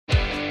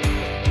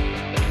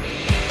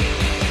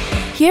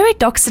Here at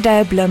Doxa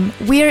Deo Bloem,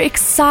 we are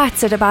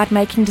excited about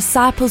making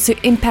disciples who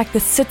impact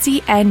the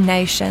city and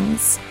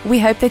nations. We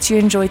hope that you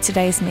enjoyed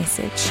today's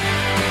message.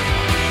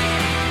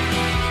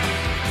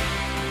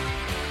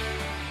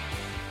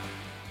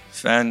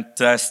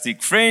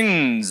 Fantastic.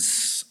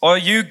 Friends, are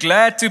you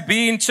glad to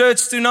be in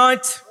church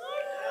tonight?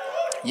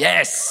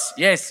 Yes.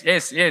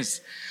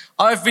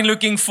 I've been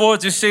looking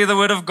forward to share the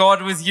word of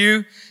God with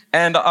you,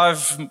 and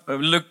I've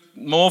looked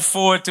more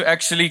forward to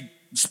actually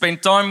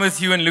spend time with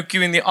you and look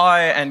you in the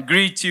eye and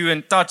greet you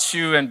and touch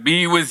you and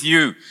be with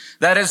you.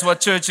 That is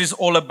what church is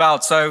all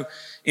about. So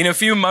in a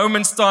few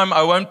moments' time,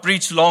 I won't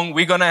preach long.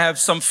 We're going to have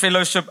some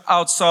fellowship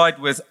outside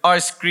with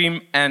ice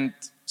cream and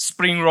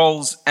spring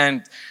rolls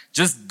and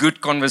just good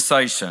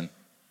conversation.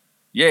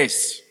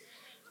 Yes.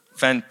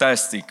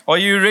 Fantastic. Are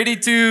you ready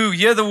to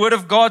hear the word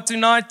of God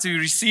tonight, to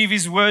receive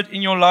His word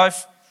in your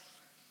life?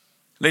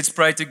 Let's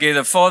pray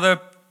together.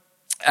 Father,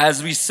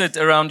 as we sit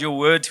around your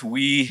word,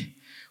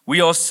 we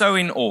are so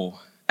in awe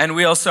and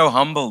we are so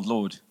humbled,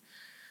 Lord,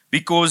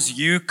 because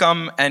you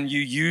come and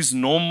you use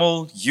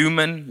normal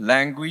human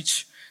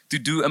language to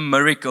do a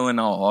miracle in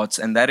our hearts,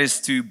 and that is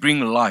to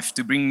bring life,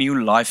 to bring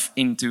new life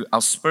into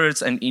our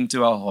spirits and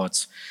into our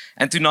hearts.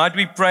 And tonight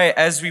we pray,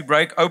 as we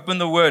break open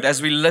the word,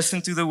 as we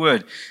listen to the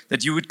word,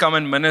 that you would come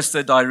and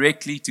minister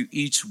directly to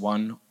each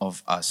one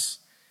of us.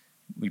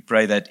 We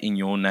pray that in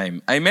your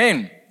name.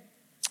 Amen.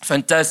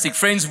 Fantastic.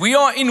 Friends, we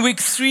are in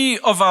week 3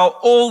 of our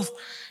All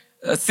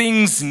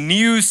Things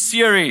New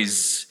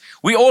series.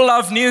 We all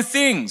love new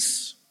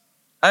things.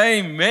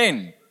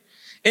 Amen.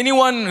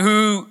 Anyone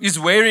who is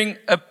wearing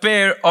a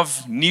pair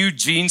of new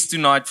jeans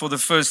tonight for the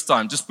first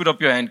time, just put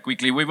up your hand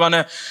quickly. We want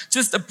to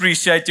just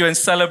appreciate you and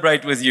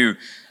celebrate with you.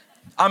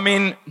 I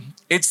mean,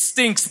 it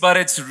stinks, but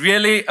it's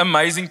really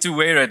amazing to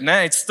wear it.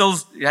 No? It still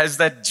has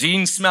that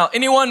jean smell.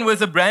 Anyone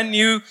with a brand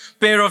new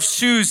pair of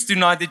shoes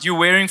tonight that you're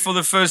wearing for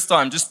the first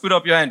time, just put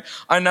up your hand.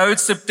 I know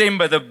it's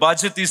September, the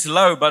budget is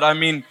low, but I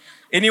mean,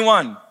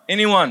 anyone,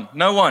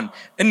 no one.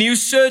 A new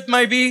shirt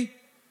maybe?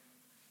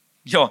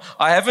 Yeah,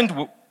 I haven't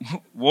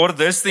wore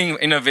this thing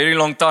in a very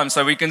long time,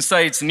 so we can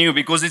say it's new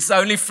because it's the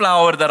only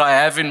flower that I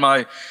have in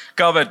my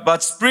cupboard.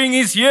 But spring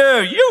is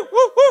here.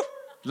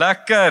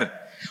 Lekker.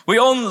 We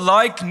all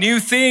like new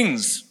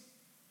things.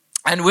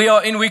 And we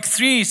are in week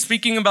 3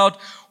 speaking about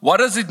what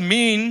does it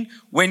mean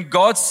when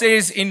God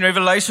says in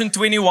Revelation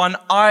 21,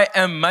 I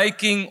am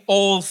making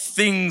all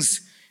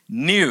things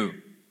new.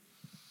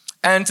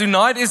 And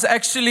tonight is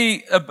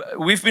actually,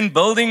 we've been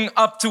building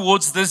up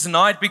towards this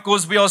night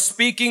because we are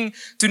speaking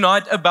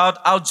tonight about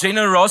our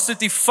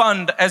generosity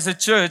fund as a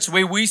church,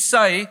 where we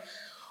say,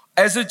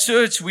 as a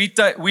church,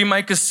 we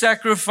make a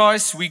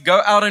sacrifice, we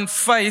go out in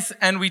faith,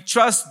 and we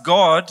trust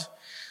God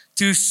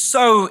to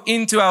sow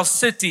into our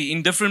city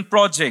in different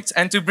projects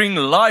and to bring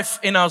life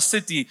in our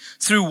city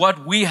through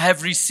what we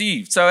have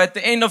received. So at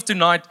the end of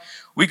tonight,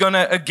 we're going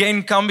to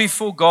again come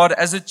before God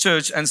as a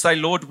church and say,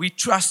 Lord, we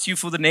trust you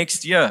for the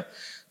next year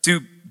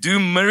to do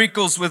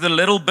miracles with a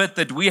little bit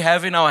that we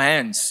have in our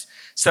hands.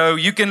 So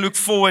you can look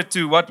forward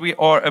to what we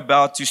are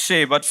about to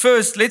share. But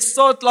first, let's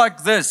start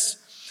like this.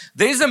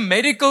 There's a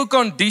medical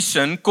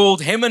condition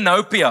called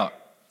hemanopia.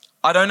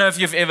 I don't know if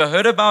you've ever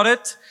heard about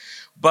it,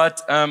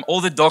 but all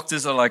the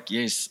doctors are like,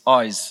 yes,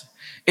 eyes.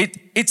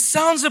 It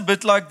sounds a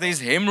bit like there's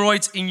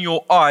hemorrhoids in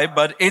your eye,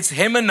 but it's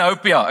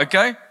hemanopia,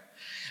 okay?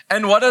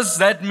 And what does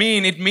that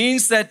mean? It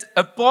means that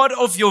a part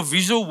of your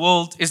visual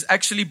world is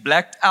actually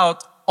blacked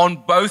out on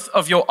both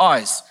of your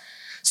eyes.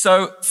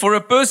 So for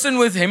a person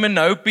with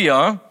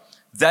hemanopia,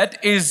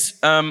 that is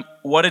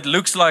what it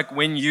looks like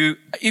when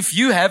if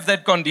you have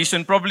that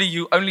condition, probably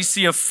you only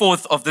see a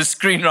fourth of the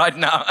screen right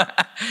now.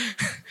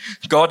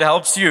 God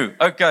helps you.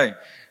 Okay.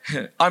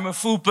 I'm a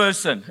full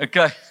person.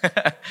 Okay.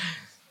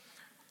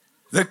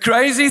 The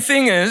crazy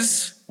thing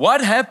is,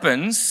 what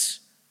happens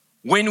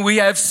when we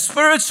have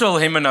spiritual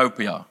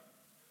hemanopia,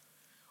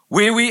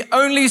 where we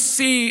only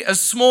see a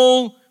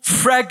small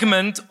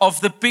fragment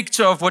of the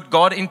picture of what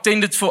God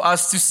intended for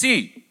us to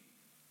see?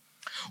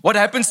 What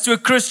happens to a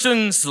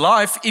Christian's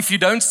life if you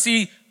don't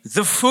see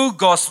the full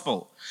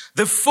gospel,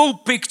 the full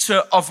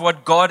picture of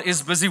what God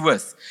is busy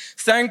with?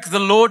 Thank the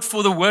Lord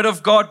for the word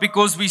of God,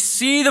 because we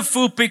see the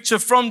full picture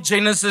from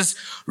Genesis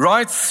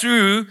right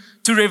through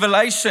to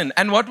Revelation.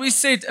 And what we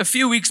said a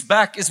few weeks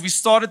back is we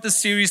started the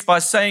series by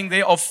saying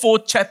there are 4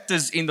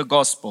 chapters in the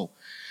gospel.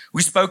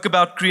 We spoke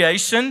about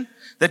creation,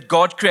 that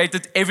God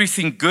created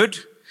everything good.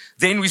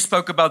 Then we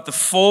spoke about the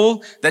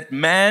fall, that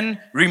man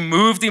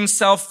removed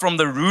himself from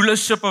the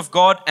rulership of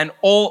God, and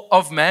all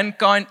of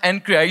mankind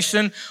and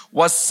creation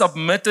was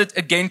submitted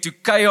again to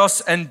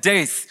chaos and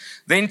death.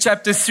 Then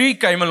chapter 3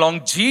 came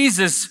along.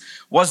 Jesus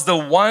was the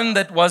one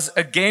that was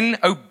again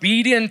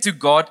obedient to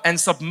God and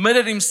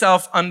submitted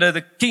himself under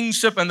the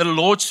kingship and the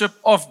lordship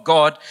of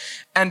God.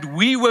 And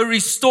we were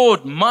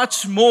restored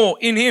much more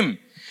in him.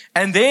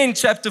 And then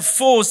chapter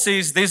 4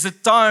 says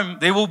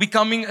there will be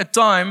coming a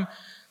time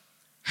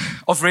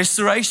of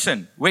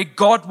restoration where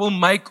God will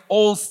make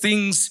all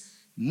things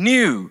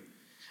new.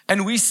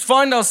 And we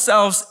find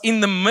ourselves in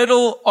the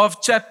middle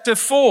of chapter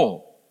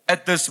 4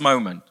 at this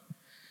moment.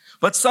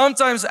 But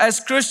sometimes as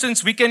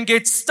Christians, we can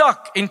get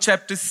stuck in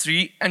chapter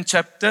 2 and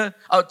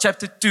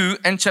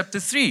chapter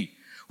 3.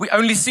 We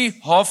only see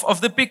half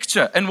of the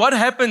picture. And what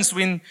happens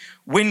when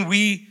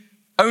we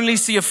only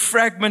see a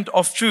fragment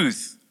of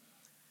truth?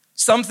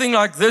 Something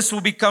like this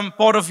will become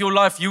part of your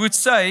life. You would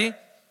say,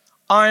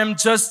 I am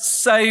just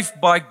saved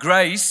by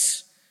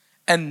grace,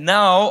 and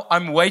now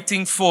I'm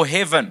waiting for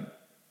heaven.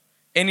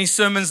 Any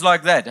sermons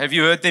like that? Have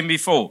you heard them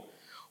before?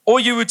 Or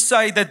you would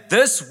say that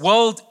this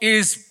world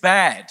is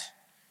bad.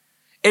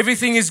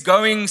 Everything is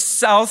going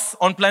south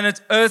on planet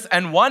Earth,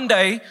 and one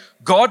day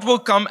God will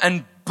come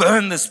and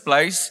burn this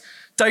place,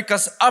 take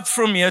us up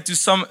from here to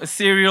some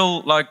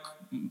ethereal, like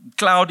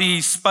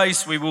cloudy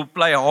space where we'll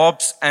play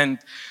harps and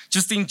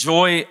just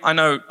enjoy, I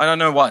don't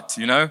know what,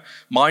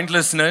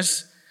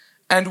 mindlessness.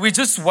 And we're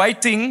just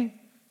waiting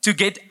to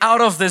get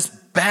out of this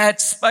bad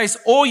space.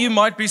 Or you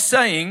might be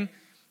saying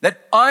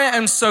that I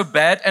am so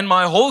bad and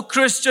my whole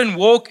Christian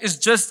walk is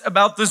just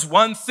about this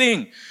one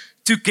thing,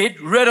 to get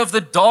rid of the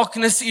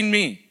darkness in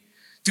me,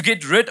 to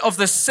get rid of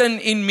the sin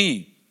in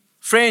me.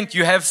 Friend,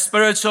 you have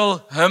spiritual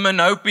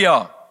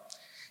hermenopia.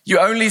 You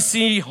only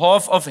see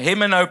half of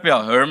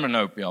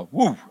hermenopia.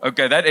 Woo,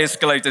 okay, that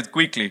escalated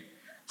quickly.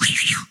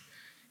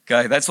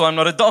 Okay, that's why I'm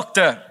not a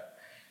doctor.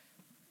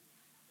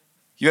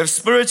 You have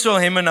spiritual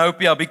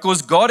hermenopia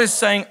because God is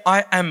saying,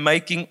 I am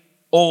making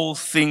all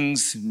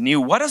things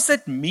new. What does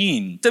that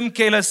mean? Tim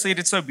Keller said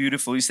it so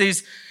beautiful. He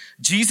says,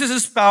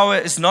 Jesus' power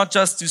is not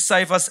just to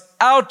save us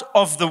out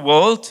of the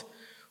world,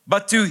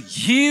 but to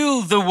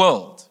heal the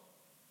world.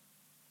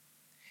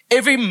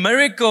 Every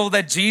miracle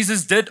that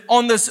Jesus did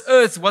on this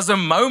earth was a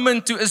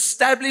moment to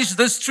establish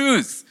this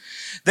truth.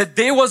 That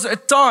there was a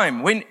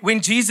time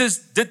when Jesus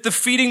did the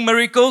feeding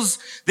miracles,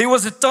 there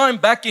was a time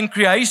back in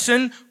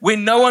creation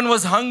when no one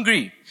was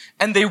hungry.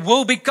 And there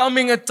will be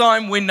coming a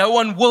time when no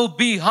one will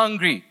be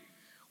hungry.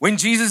 When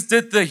Jesus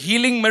did the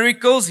healing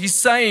miracles, he's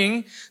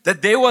saying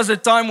that there was a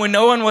time when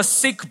no one was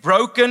sick,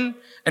 broken,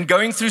 and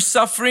going through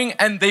suffering.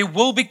 And there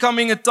will be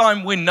coming a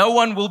time when no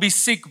one will be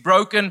sick,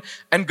 broken,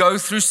 and go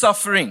through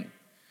suffering.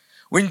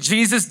 When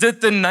Jesus did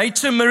the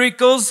nature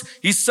miracles,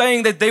 he's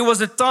saying that there was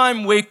a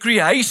time where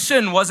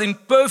creation was in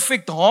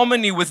perfect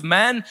harmony with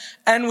man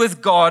and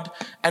with God.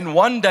 And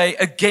one day,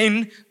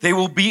 again, there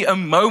will be a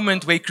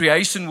moment where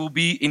creation will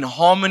be in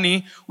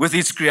harmony with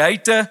its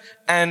creator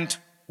and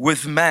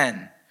with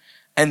man.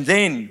 And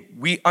then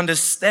we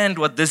understand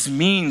what this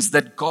means,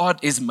 that God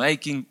is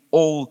making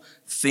all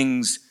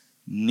things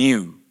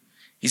new.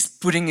 He's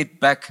putting it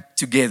back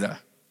together.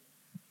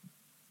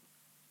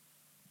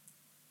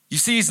 You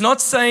see, he's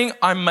not saying,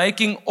 I'm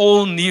making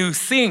all new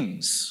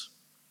things.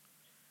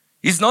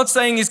 He's not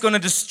saying he's going to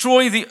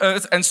destroy the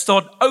earth and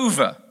start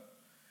over.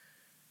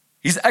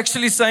 He's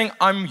actually saying,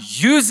 I'm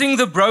using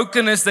the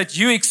brokenness that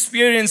you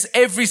experience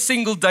every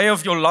single day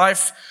of your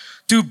life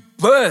to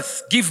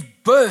give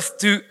birth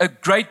to a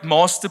great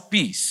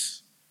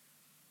masterpiece.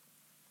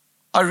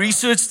 I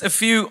researched a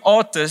few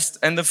artists,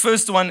 and the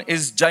first one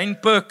is Jane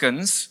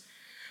Perkins,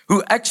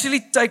 who actually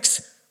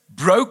takes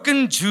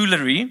broken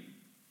jewelry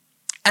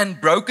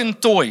and broken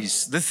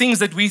toys, the things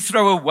that we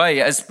throw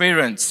away as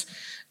parents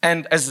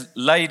and as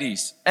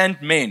ladies and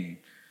men.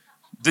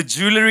 The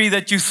jewelry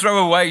that you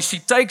throw away, she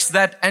takes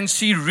that and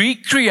she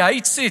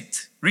recreates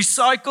it,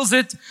 recycles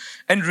it,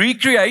 and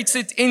recreates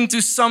it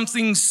into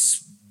something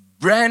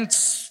brand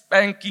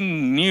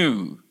spanking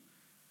new.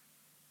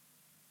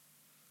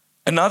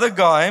 Another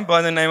guy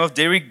by the name of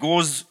Derek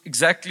Gores,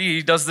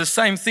 he does the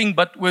same thing,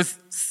 but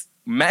with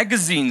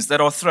magazines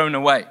that are thrown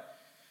away.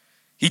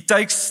 He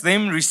takes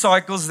them,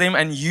 recycles them,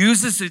 and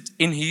uses it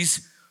in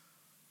his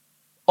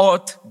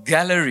art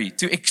gallery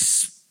to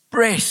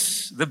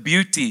express the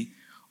beauty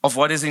of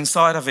what is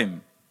inside of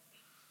him.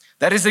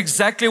 That is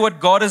exactly what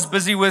God is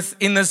busy with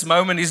in this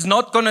moment. He's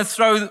not going to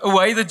throw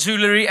away the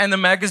jewelry and the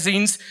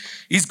magazines.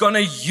 He's going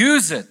to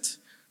use it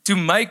to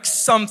make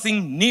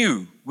something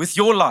new with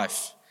your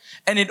life.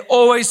 And it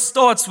always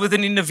starts with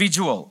an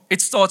individual.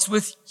 It starts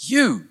with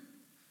you.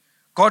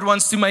 God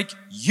wants to make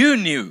you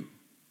new.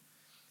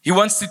 He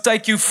wants to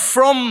take you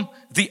from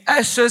the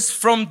ashes,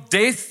 from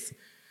death,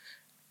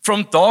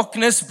 from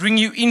darkness, bring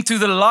you into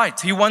the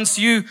light. He wants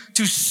you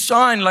to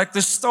shine like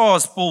the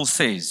stars, Paul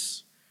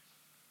says.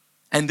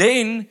 And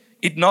then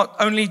it not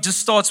only just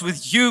starts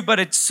with you, but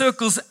it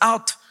circles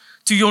out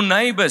to your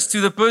neighbors,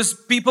 to the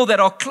people that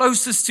are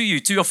closest to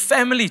you, to your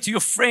family, to your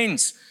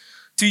friends,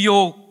 to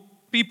your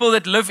people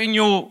that live in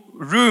your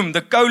room,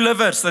 the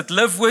co-livers that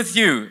live with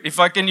you, if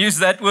I can use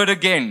that word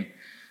again.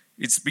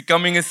 It's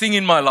becoming a thing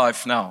in my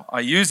life now. I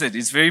use it.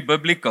 It's very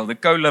biblical, the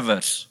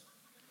co-livers.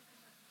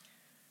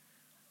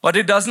 But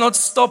it does not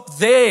stop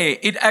there.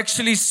 It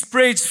actually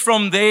spreads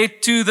from there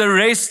to the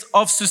rest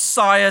of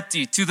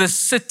society, to the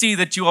city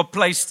that you are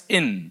placed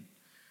in.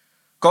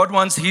 God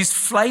wants His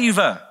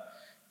flavor,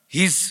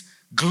 His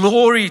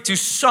glory to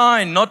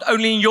shine, not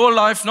only in your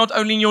life, not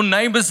only in your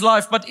neighbor's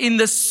life, but in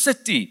the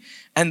city.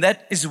 And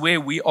that is where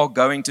we are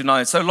going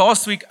tonight. So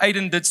last week,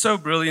 Aiden did so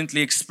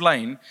brilliantly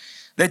explain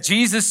that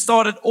Jesus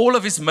started all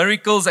of his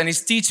miracles and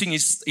his teaching.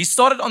 He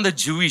started on the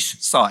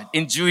Jewish side,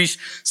 in Jewish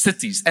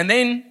cities. And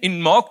then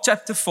in Mark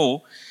chapter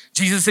 4,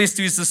 Jesus says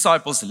to his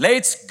disciples,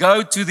 let's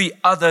go to the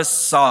other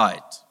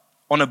side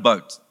on a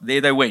boat. There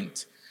they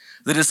went.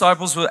 The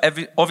disciples were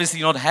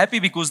obviously not happy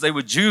because they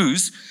were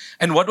Jews.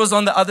 And what was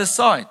on the other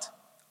side?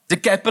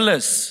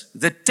 Decapolis,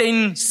 the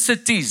 10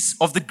 cities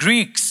of the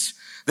Greeks,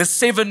 the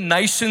 7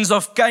 nations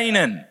of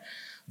Canaan,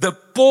 the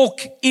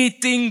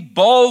pork-eating,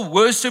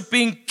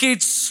 Baal-worshipping,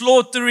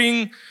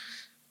 kids-slaughtering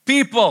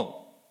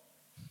people.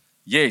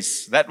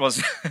 Yes, that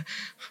was,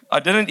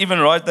 I didn't even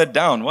write that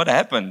down. What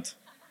happened?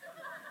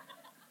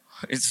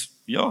 It's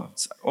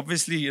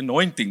obviously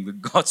anointing, the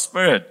God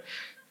Spirit,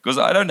 because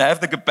I don't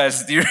have the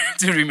capacity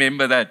to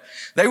remember that.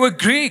 They were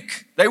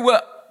Greek. They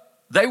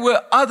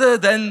were other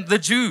than the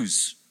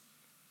Jews.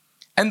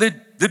 And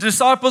the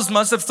disciples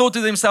must have thought to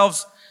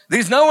themselves,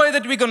 there's no way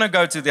that we're going to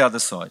go to the other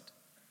side.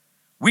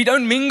 We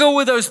don't mingle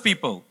with those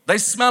people. They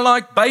smell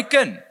like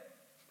bacon.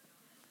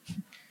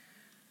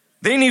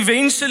 Then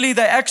eventually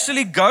they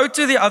actually go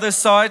to the other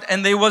side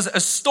and there was a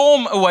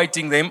storm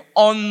awaiting them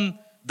on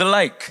the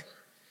lake.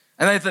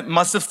 And they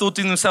must have thought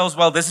to themselves,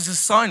 well, this is a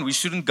sign. We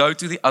shouldn't go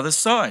to the other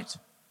side.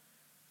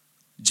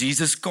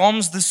 Jesus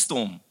calms the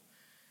storm.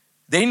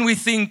 Then we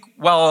think,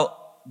 well,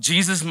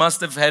 Jesus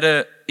must have had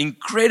an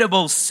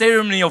incredible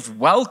ceremony of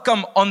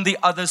welcome on the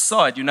other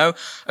side. You know,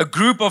 a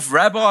group of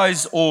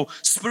rabbis or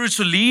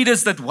spiritual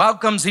leaders that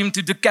welcomes him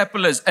to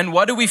Decapolis. And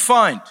what do we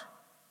find?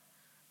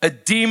 A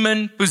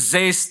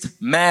demon-possessed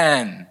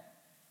man.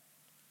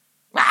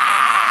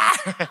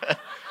 The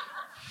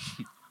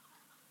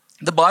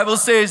Bible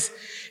says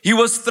he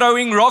was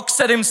throwing rocks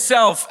at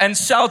himself and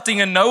shouting,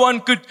 and no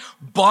one could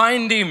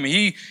bind him.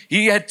 He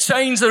had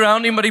chains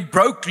around him, but he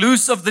broke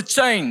loose of the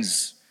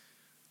chains.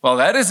 Well,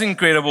 that is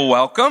incredible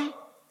welcome.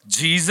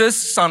 Jesus,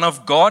 Son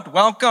of God,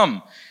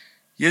 welcome.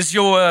 Here's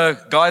your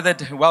guy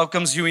that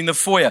welcomes you in the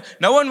foyer.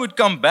 No one would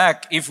come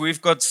back if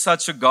we've got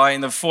such a guy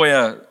in the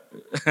foyer.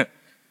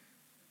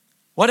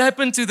 What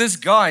happened to this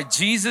guy?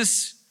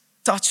 Jesus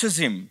touches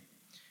him.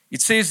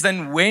 It says,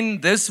 then when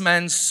this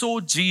man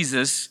saw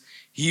Jesus,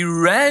 he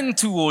ran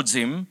towards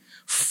him,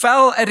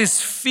 fell at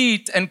his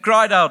feet and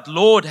cried out,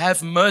 Lord,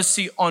 have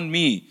mercy on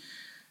me.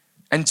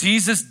 And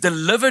Jesus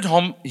delivered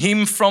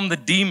him from the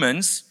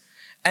demons,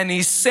 and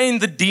he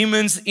sent the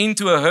demons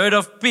into a herd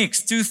of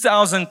pigs,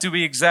 2,000 to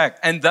be exact.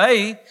 And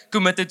they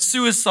committed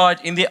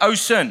suicide in the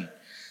ocean.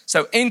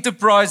 So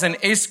Enterprise and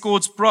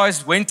Escort's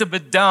price went a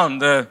bit down,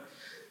 the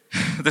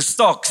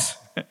stocks.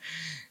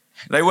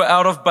 They were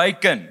out of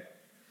bacon.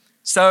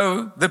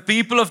 So the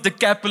people of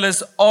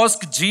Decapolis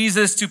asked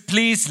Jesus to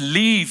please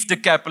leave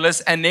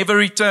Decapolis and never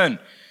return.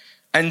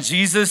 And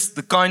Jesus,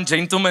 the kind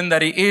gentleman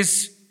that he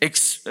is,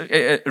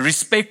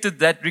 respected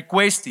that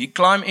request. He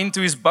climbed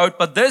into his boat.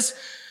 But this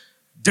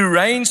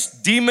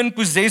deranged,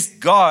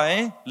 demon-possessed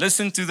guy,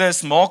 listen to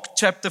this, Mark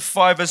chapter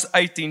 5 verse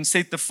 18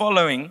 said the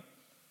following.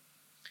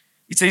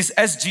 It says,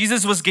 as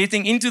Jesus was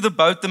getting into the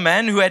boat, the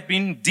man who had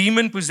been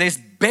demon-possessed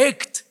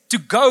begged to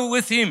go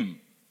with him.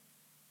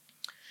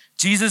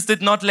 Jesus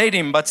did not let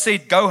him, but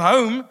said, go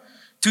home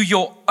to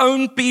your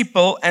own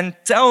people and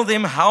tell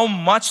them how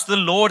much the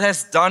Lord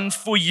has done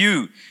for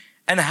you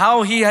and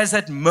how he has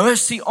had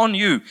mercy on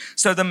you.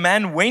 So the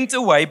man went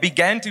away,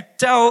 began to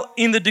tell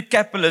in the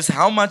Decapolis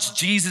how much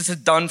Jesus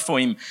had done for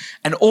him,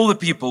 and all the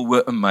people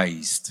were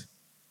amazed.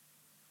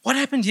 What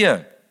happened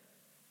here?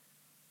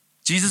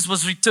 Jesus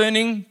was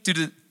returning to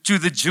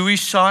the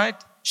Jewish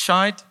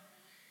side.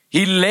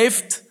 He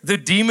left the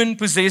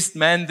demon-possessed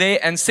man there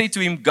and said to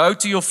him, go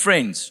to your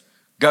friends,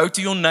 go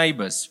to your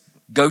neighbors,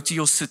 go to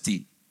your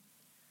city,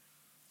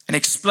 and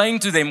explain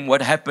to them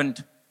what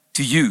happened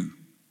to you.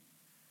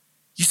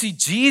 You see,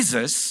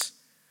 Jesus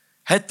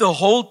had the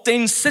whole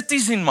 10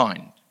 cities in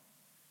mind.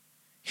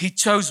 He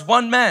chose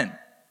one man,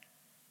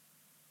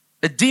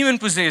 a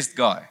demon-possessed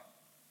guy.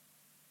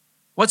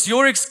 What's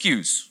your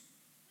excuse?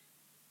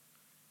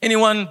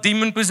 Anyone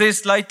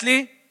demon-possessed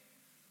lately?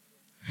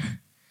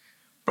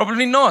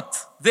 Probably not.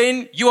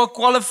 Then you are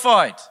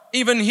qualified.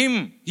 Even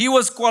him, he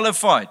was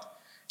qualified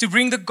to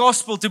bring the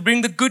gospel, to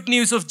bring the good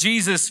news of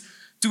Jesus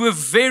to a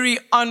very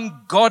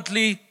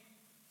ungodly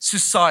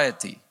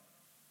society.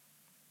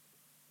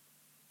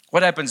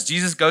 What happens?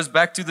 Jesus goes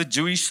back to the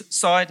Jewish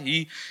side.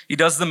 He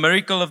does the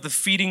miracle of the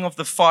feeding of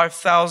the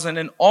 5,000.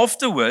 And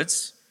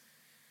afterwards,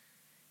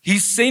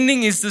 he's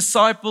sending his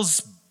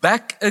disciples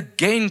back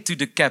again to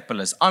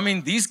Decapolis. I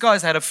mean, these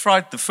guys had a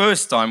fright the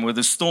first time with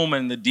the storm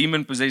and the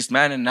demon-possessed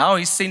man. And now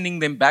he's sending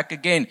them back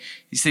again.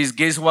 He says,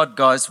 guess what,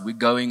 guys? We're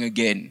going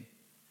again.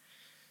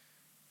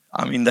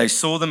 I mean, they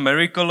saw the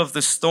miracle of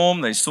the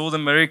storm. They saw the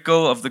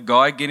miracle of the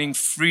guy getting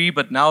free.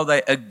 But now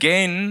they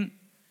again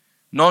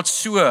not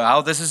sure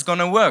how this is going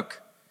to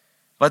work.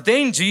 But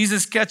then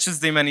Jesus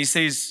catches them and he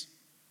says,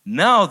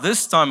 now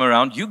this time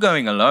around, you're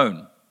going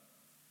alone.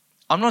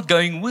 I'm not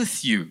going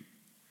with you.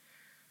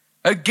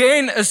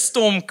 Again, a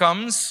storm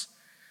comes.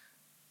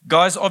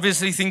 Guys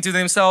obviously think to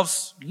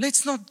themselves,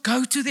 let's not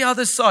go to the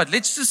other side.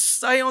 Let's just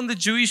stay on the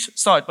Jewish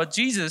side. But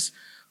Jesus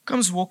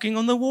comes walking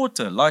on the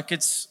water like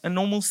it's a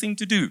normal thing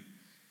to do.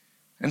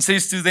 And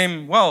says to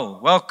them, well,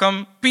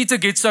 welcome. Peter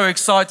gets so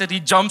excited, he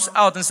jumps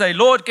out and says,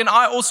 Lord, can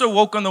I also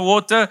walk on the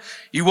water?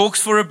 He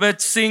walks for a bit,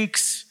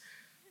 sinks,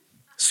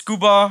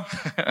 scuba,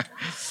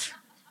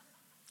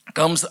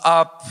 comes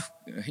up.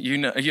 You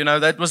know,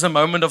 that was a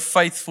moment of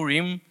faith for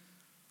him.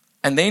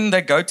 And then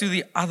they go to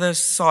the other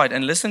side.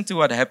 And listen to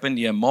what happened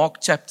here. Mark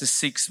chapter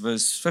 6,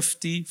 verse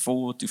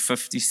 54 to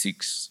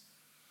 56.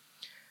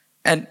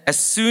 And as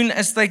soon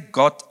as they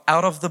got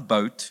out of the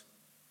boat,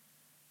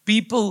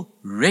 people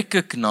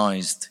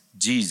recognized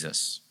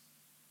Jesus.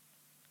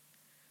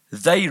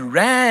 They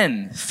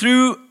ran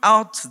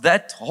throughout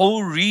that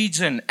whole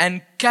region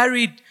and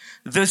carried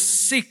the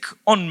sick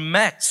on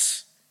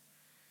mats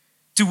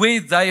to where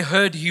they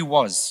heard he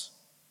was.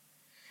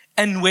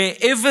 And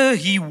wherever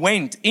he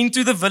went,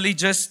 into the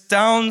villages,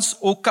 towns,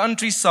 or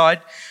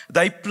countryside,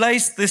 they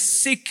placed the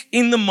sick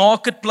in the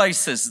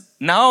marketplaces.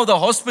 Now the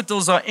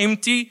hospitals are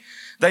empty.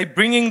 They're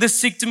bringing the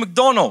sick to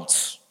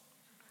McDonald's.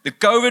 The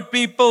COVID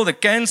people, the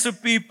cancer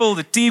people,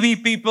 the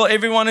TB people,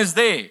 everyone is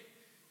there.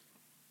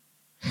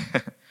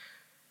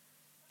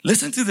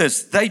 Listen to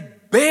this. They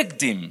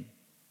begged him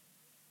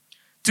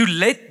to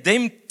let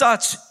them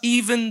touch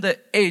even the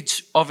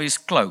edge of his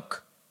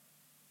cloak.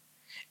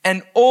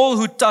 And all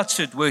who touched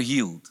it were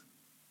healed.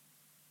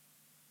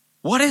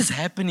 What is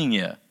happening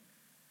here?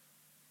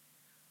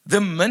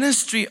 The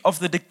ministry of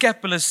the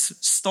Decapolis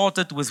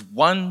started with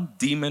one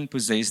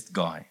demon-possessed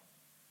guy.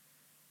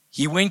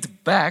 He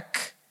went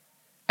back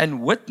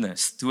and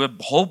witnessed to a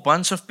whole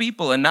bunch of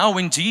people. And now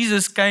when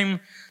Jesus came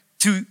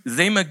to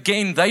them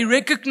again, they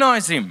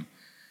recognize him.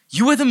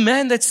 You were the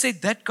man that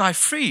set that guy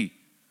free.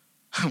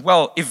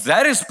 Well, if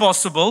that is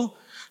possible,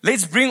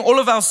 let's bring all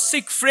of our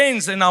sick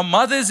friends and our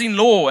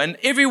mothers-in-law and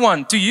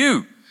everyone to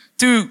you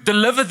to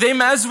deliver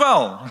them as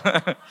well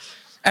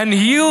and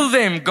heal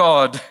them,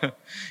 God.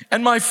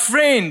 And my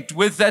friend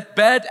with that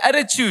bad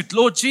attitude,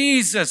 Lord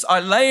Jesus, I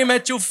lay him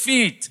at your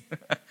feet.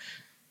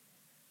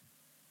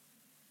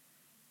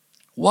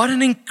 What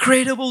an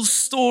incredible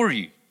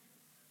story.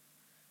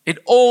 It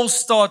all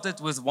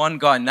started with one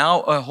guy.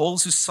 Now a whole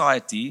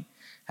society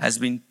has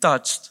been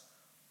touched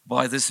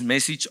by this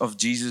message of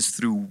Jesus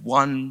through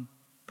one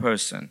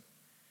person.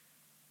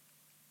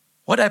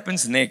 What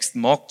happens next?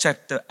 Mark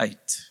chapter 8.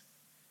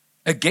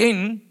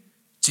 Again,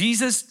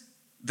 Jesus,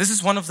 this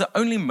is one of the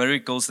only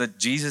miracles that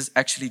Jesus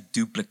actually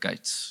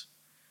duplicates.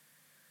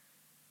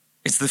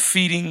 It's the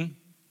feeding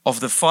of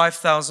the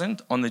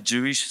 5,000 on the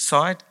Jewish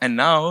side, and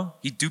now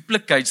he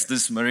duplicates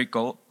this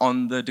miracle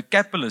on the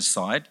Decapolis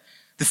side,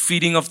 the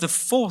feeding of the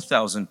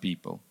 4,000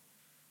 people.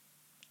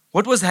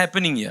 What was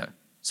happening here?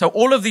 So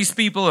all of these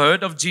people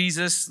heard of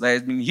Jesus, they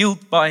had been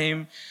healed by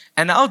him,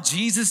 and now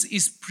Jesus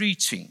is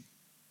preaching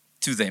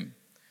to them.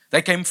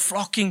 They came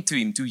flocking to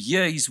him to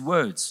hear his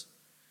words.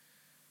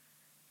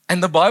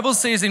 And the Bible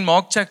says in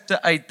Mark chapter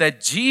 8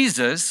 that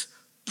Jesus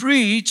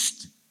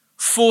preached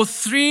for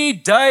 3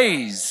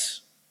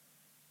 days.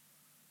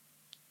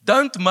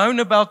 Don't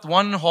moan about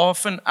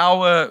 1/2 an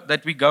hour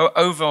that we go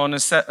over on a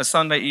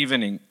Sunday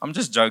evening. I'm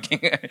just joking.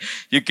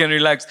 You can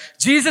relax.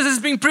 Jesus has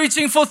been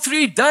preaching for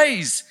 3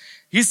 days.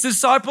 His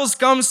disciples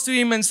comes to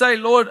him and say,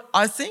 Lord,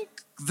 I think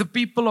the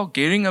people are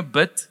getting a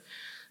bit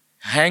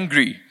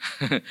hangry.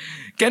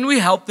 Can we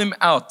help them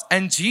out?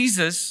 And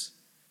Jesus,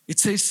 it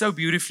says so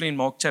beautifully in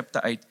Mark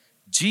chapter 8,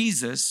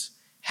 Jesus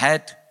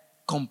had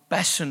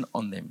compassion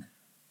on them.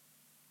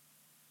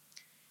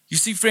 You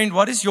see, friend,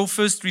 what is your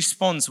first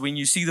response when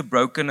you see the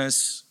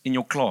brokenness in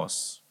your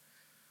class?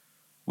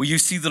 When you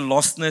see the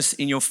lostness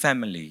in your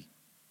family,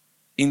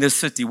 in the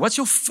city? What's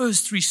your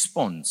first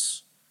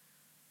response?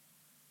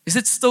 Is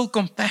it still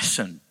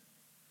compassion?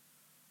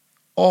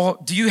 Or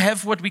do you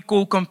have what we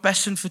call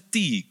compassion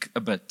fatigue a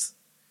bit?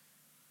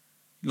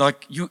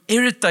 Like you're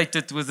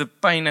irritated with the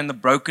pain and the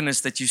brokenness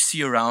that you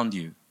see around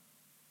you.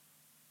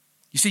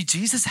 You see,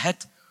 Jesus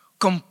had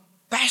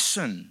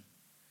compassion.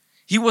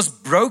 He was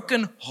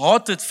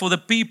broken-hearted for the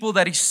people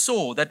that he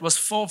saw that was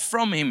far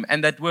from him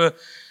and that were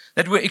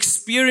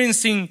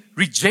experiencing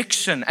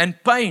rejection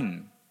and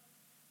pain.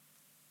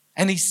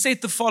 And he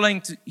said the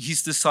following to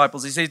his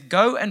disciples. He said,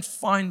 go and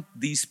find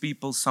these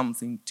people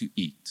something to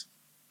eat.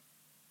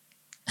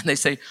 And they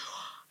say,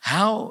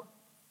 how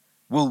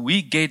will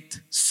we get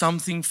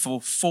something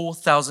for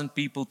 4,000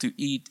 people to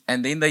eat?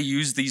 And then they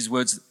use these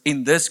words,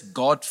 in this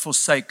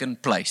God-forsaken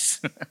place.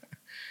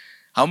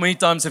 How many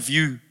times have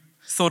you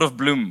thought of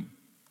Bloem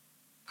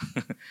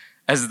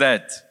as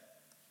that?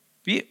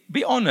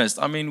 Be honest.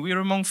 I mean, we're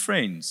among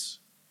friends.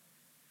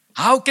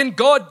 How can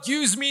God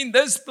use me in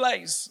this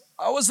place?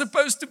 I was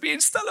supposed to be in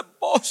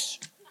Stellenbosch.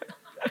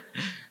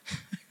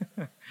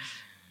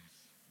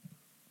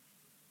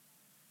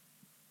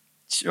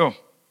 Sure.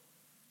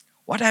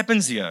 What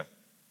happens here?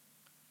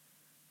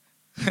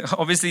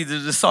 Obviously, the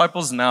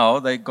disciples now,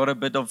 they got a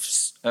bit of,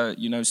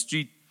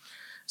 street.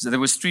 So they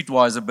were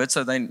streetwise a bit.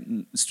 So they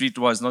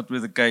streetwise, not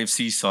with the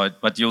KFC side,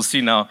 but you'll see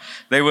now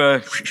they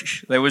were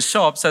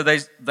sharp. So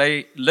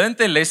they learned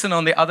their lesson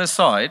on the other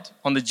side,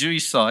 on the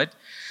Jewish side.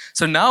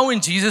 So now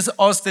when Jesus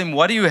asked them,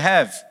 what do you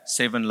have?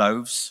 7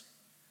 loaves.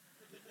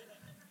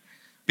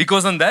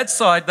 Because on that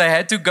side, they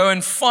had to go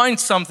and find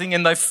something,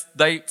 and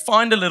they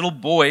find a little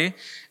boy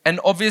and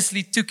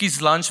obviously took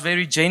his lunch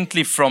very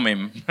gently from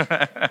him.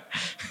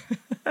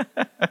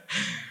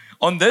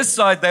 On this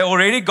side, they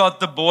already got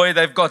the boy.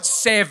 They've got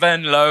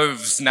 7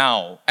 loaves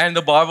now. And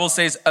the Bible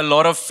says a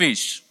lot of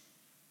fish.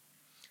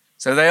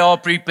 So they are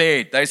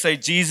prepared. They say,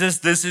 Jesus,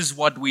 this is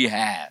what we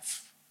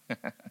have.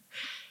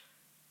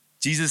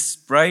 Jesus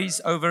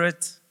prays over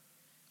it,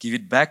 give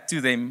it back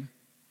to them,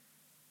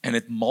 and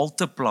it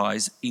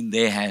multiplies in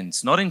their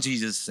hands. Not in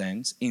Jesus'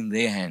 hands, in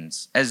their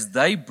hands. As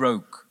they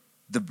broke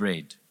the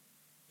bread,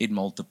 it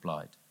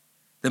multiplied.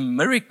 The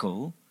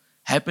miracle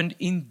happened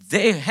in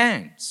their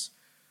hands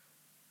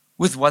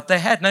with what they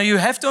had. Now you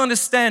have to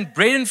understand,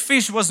 bread and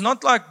fish was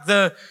not like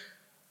the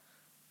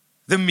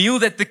meal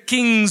that the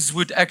kings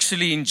would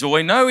actually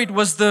enjoy. No, it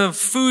was the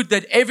food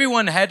that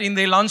everyone had in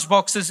their lunch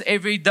boxes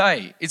every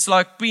day. It's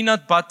like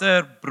peanut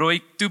butter,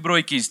 2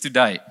 broodjies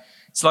today.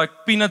 It's like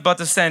peanut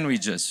butter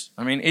sandwiches.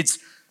 I mean,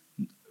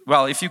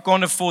 well, if you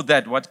can't afford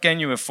that, what can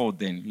you afford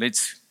then?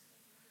 Let's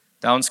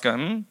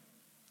downscale.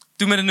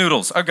 2-minute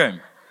noodles. Okay.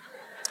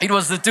 It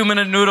was the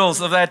 2-minute noodles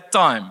of that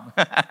time.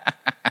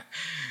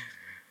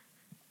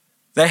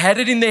 They had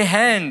it in their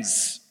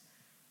hands.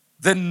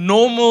 The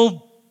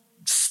normal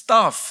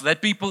stuff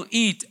that people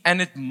eat,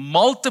 and it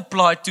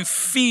multiplied to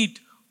feed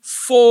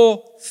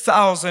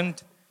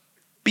 4,000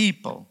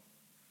 people.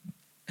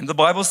 And the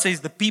Bible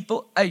says the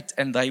people ate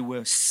and they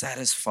were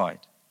satisfied.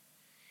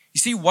 You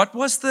see, what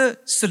was the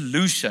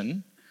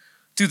solution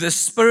to the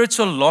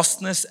spiritual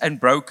lostness and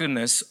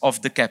brokenness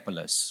of the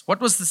Decapolis? What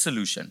was the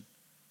solution?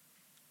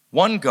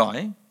 One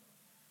guy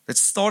that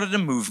started a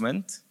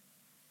movement,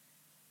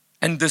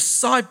 and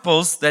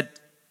disciples that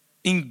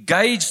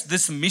engaged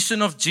this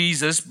mission of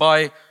Jesus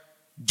by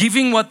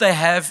giving what they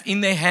have in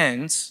their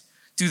hands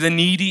to the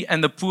needy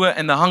and the poor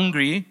and the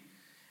hungry,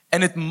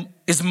 and it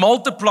is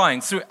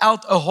multiplying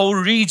throughout a whole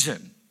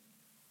region.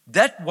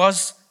 That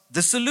was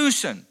the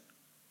solution.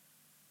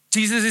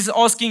 Jesus is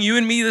asking you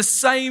and me the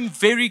same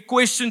very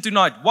question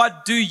tonight.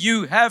 What do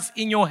you have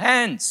in your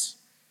hands?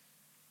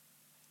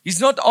 He's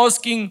not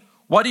asking,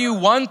 what do you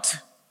want?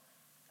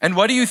 And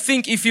what do you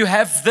think, if you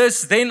have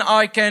this, then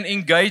I can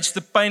engage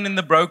the pain and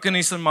the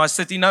brokenness in my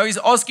city? No, he's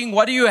asking,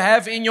 what do you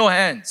have in your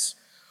hands?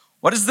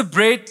 What is the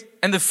bread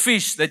and the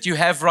fish that you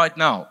have right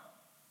now?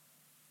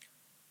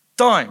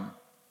 Time,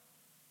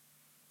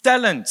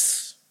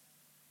 talents,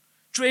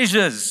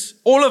 treasures.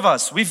 All of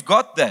us, we've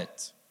got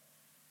that.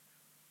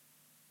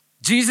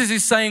 Jesus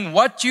is saying,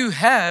 what you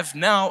have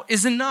now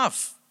is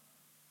enough.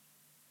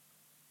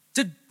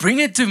 To bring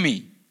it to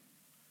me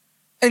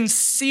and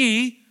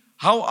see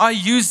how I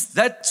use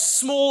that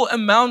small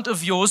amount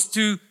of yours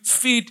to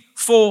feed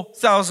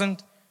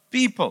 4,000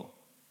 people.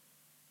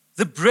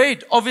 The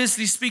bread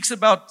obviously speaks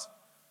about,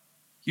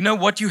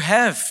 what you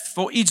have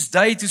for each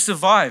day to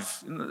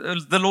survive.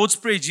 The Lord's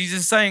Prayer,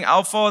 Jesus is saying,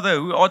 Our Father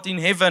who art in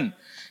heaven,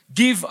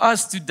 give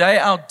us today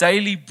our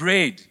daily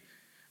bread.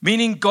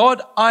 Meaning,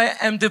 God, I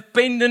am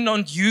dependent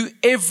on you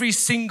every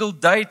single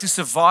day to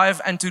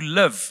survive and to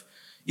live.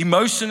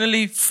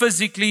 Emotionally,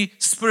 physically,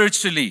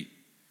 spiritually.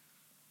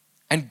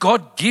 And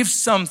God gives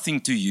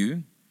something to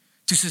you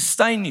to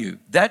sustain you.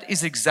 That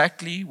is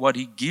exactly what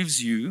He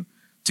gives you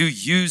to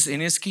use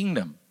in His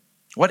kingdom.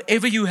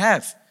 Whatever you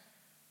have.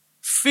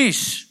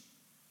 Fish.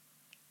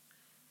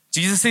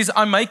 Jesus says,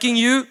 I'm making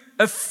you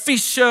a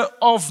fisher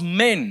of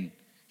men.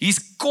 He's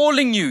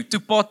calling you to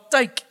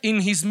partake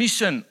in His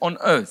mission on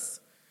earth.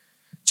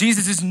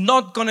 Jesus is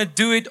not going to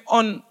do it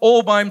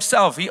all by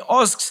Himself. He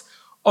asks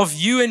of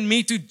you and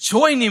me to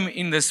join Him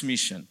in this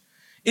mission.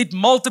 It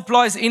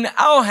multiplies in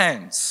our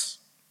hands.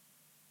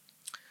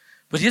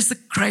 But here's the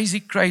crazy,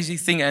 crazy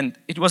thing, and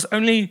it was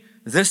only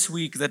this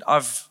week that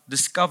I've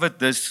discovered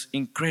this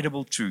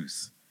incredible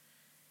truth.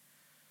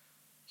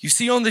 You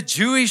see, on the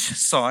Jewish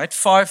side,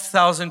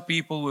 5,000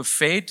 people were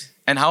fed,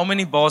 and how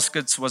many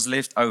baskets was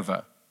left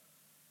over?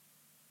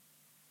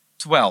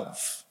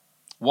 12.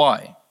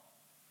 Why?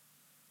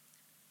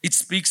 It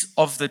speaks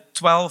of the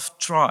 12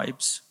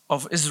 tribes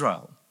of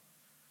Israel.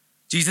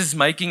 Jesus is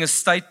making a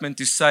statement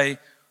to say,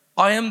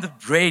 I am the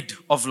bread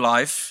of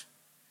life,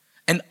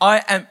 and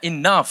I am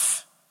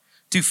enough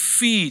to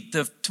feed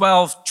the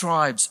 12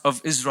 tribes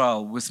of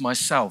Israel with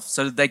myself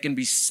so that they can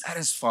be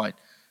satisfied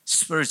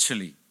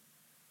spiritually.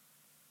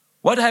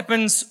 What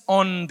happens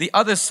on the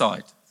other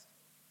side,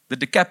 the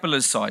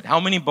Decapolis side? How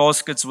many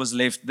baskets was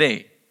left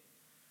there?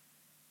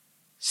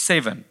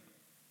 7.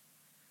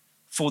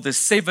 For the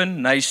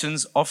 7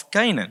 nations of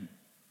Canaan.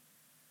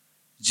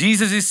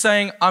 Jesus is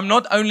saying, I'm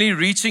not only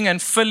reaching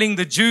and filling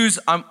the Jews,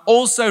 I'm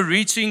also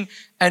reaching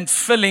and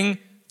filling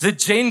the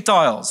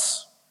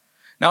Gentiles.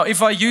 Now,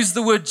 if I use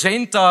the word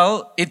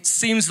Gentile, it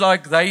seems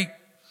like they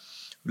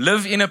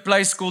live in a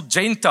place called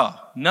Genta.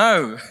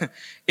 No,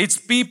 it's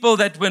people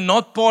that were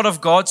not part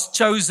of God's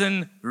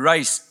chosen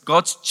race,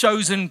 God's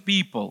chosen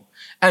people.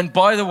 And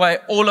by the way,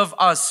 all of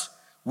us,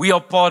 we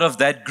are part of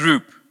that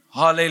group.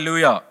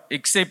 Hallelujah.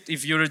 Except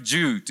if you're a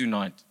Jew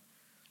tonight.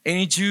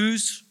 Any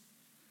Jews?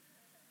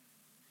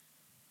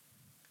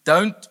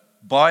 Don't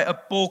buy a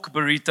pork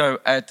burrito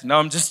no,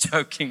 I'm just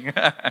joking.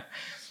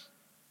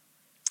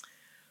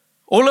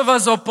 All of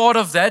us are part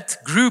of that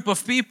group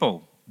of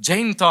people,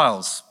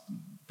 Gentiles,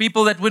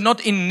 people that were not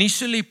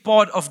initially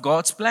part of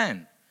God's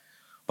plan.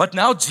 But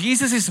now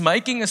Jesus is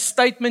making a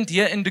statement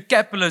here in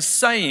Decapolis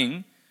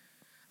saying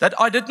that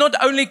I did not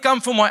only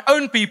come for my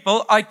own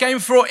people, I came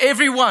for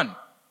everyone.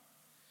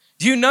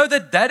 Do you know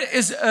that that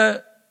is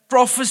a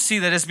prophecy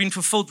that has been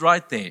fulfilled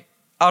right there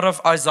out of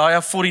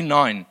Isaiah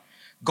 49?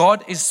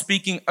 God is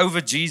speaking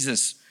over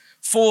Jesus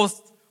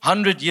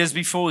 400 years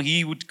before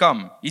he would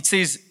come. It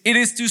says, "It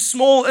is too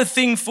small a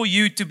thing for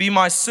you to be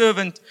my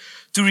servant,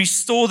 to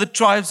restore the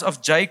tribes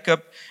of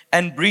Jacob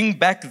and bring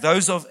back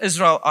those of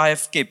Israel I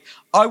have kept.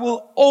 I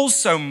will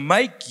also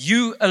make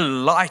you a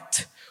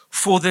light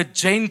for the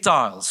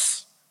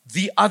Gentiles,"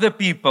 the other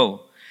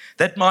people,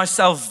 "that my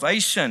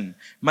salvation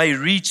may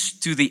reach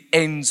to the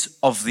ends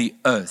of the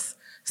earth."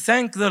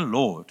 Thank the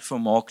Lord for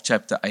Mark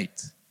chapter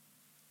 8,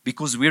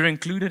 because we're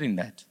included in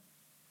that.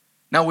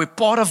 Now we're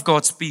part of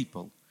God's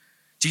people.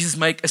 Jesus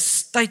make a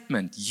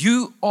statement.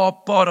 You are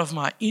part of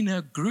my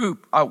inner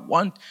group. I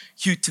want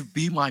you to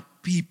be my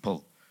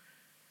people.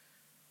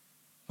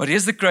 But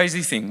here's the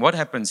crazy thing. What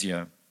happens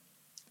here?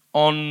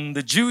 On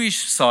the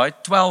Jewish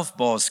side, 12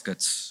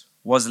 baskets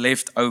was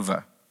left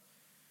over.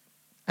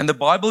 And the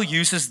Bible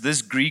uses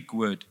this Greek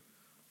word,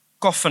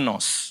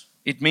 kophanos.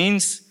 It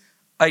means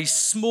a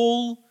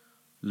small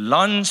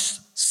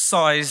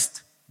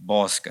lunch-sized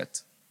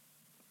basket.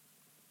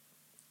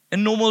 A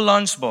normal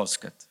lunch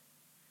basket.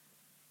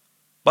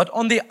 But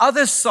on the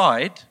other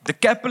side, the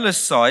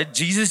capitalist side,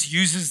 Jesus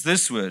uses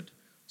this word,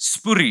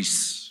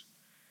 spuris,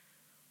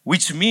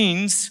 which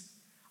means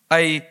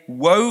a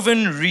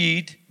woven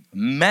reed,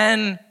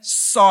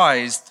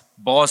 man-sized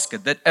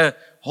basket, that a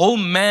whole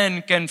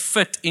man can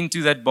fit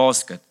into that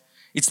basket.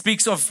 It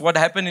speaks of what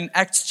happened in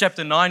Acts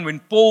chapter 9 when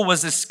Paul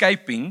was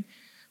escaping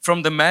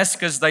from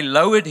Damascus. They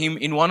lowered him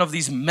in one of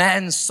these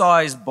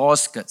man-sized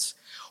baskets.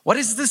 What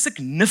is the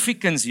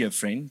significance here,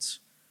 friends?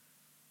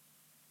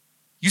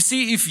 You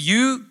see, if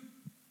you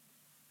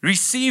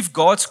receive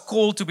God's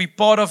call to be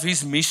part of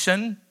His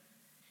mission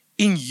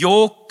in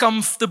your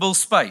comfortable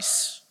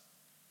space,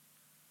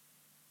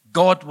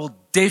 God will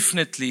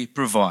definitely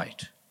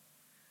provide.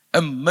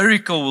 A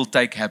miracle will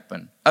take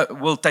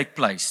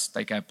place.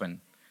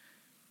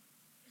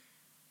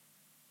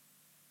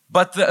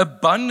 But the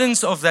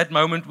abundance of that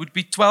moment would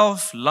be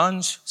 12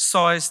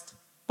 lunch-sized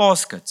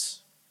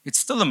baskets. It's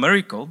still a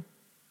miracle,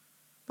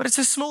 but it's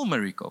a small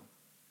miracle.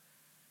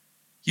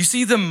 You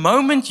see, the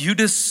moment you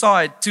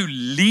decide to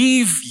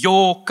leave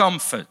your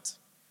comfort,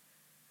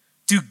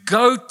 to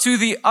go to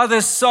the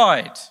other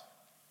side,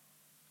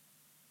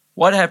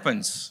 what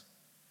happens?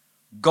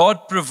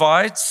 God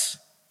provides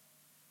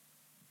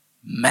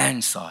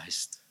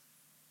man-sized,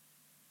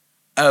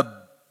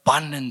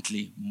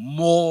 abundantly,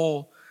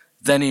 more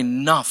than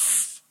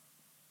enough.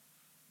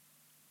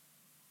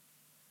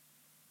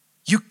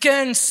 You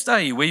can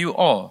stay where you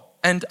are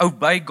and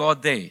obey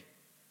God there.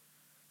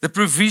 The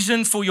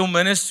provision for your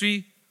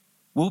ministry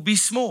will be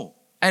small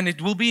and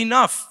it will be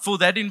enough for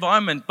that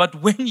environment. But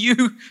when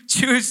you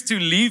choose to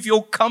leave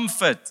your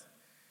comfort,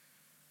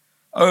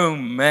 oh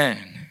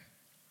man,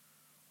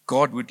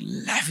 God would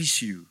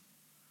lavish you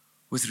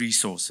with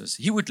resources.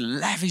 He would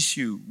lavish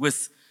you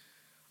with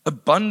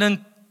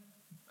abundant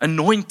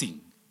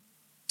anointing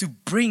to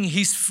bring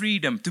His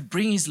freedom, to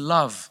bring His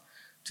love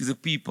to the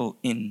people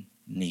in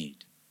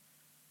need.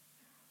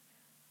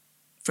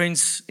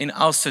 Friends, in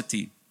our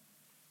city,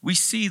 we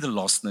see the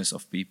lostness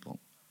of people.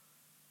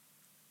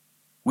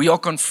 We are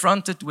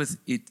confronted with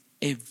it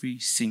every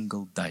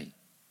single day.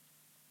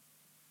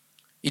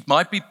 It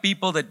might be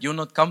people that you're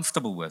not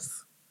comfortable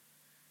with.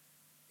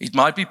 It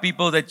might be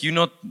people that you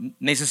not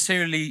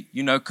necessarily,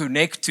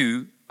 connect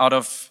to out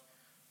of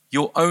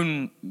your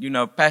own,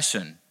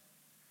 passion.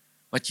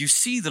 But you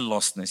see the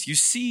lostness. You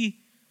see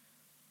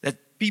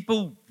that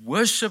people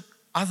worship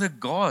other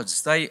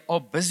gods. They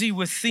are busy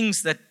with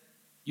things that,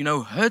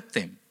 hurt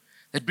them,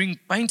 that bring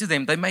pain to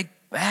them. They make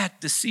bad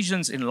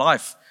decisions in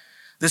life.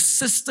 The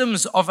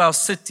systems of our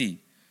city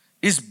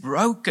is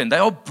broken. They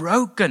are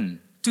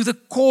broken to the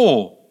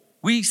core.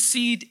 We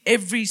see it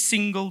every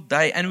single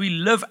day, and we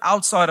live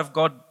outside of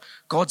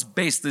God's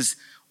best, this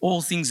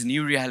all things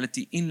new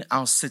reality in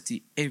our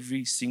city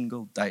every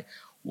single day.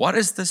 What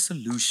is the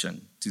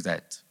solution to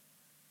that?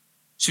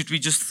 Should we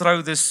just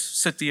throw this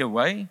city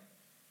away?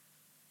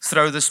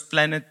 Throw this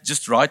planet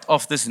just right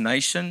off this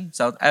nation?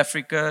 South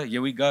Africa,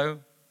 here we go.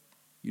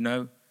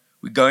 We're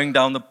going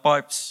down the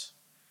pipes.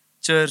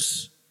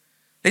 Church,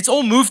 let's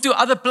all move to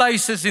other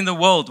places in the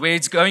world where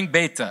it's going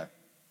better.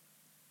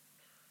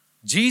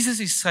 Jesus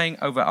is saying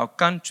over our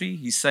country,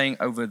 He's saying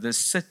over this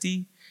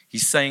city,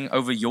 He's saying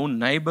over your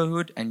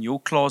neighborhood and your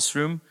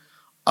classroom,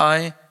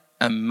 I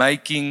am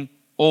making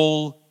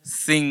all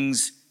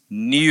things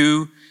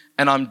new,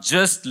 and I'm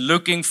just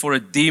looking for a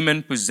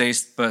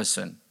demon-possessed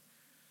person.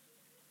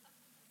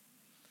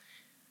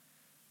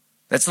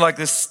 That's like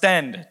the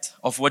standard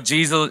of what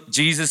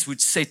Jesus would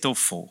settle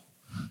for.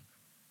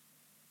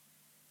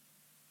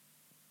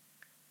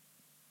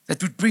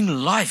 That would bring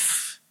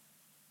life.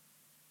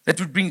 That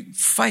would bring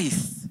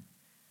faith.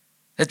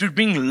 That would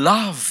bring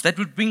love. That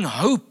would bring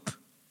hope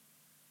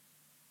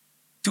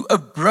to a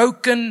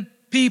broken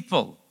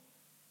people.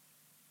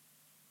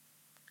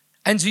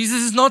 And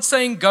Jesus is not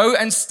saying, go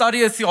and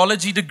study a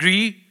theology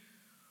degree.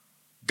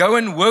 Go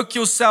and work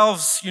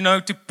yourselves,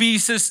 to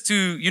pieces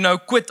to,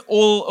 quit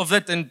all of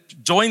it and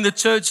join the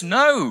church.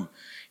 No.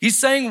 He's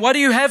saying, what do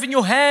you have in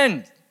your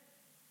hand?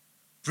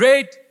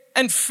 Bread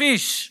and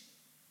fish.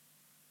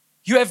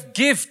 You have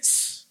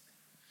gifts.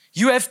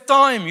 You have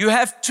time. You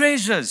have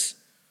treasures.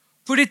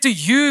 Put it to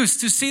use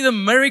to see the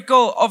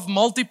miracle of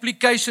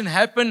multiplication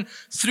happen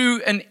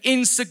through an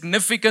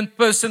insignificant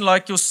person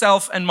like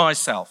yourself and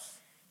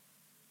myself.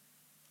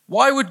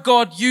 Why would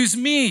God use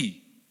me?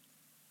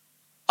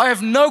 I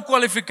have no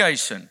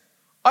qualification.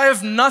 I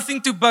have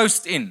nothing to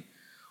boast in.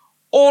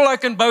 All I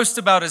can boast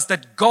about is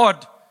that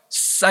God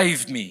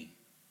saved me.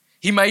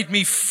 He made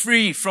me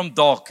free from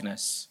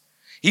darkness.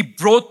 He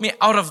brought me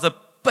out of the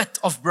pit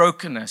of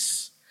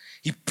brokenness.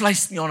 He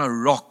placed me on a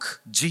rock,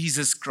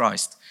 Jesus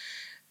Christ.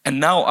 And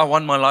now I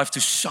want my life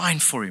to shine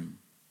for Him,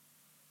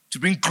 to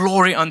bring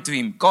glory unto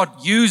Him.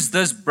 God, use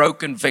this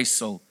broken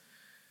vessel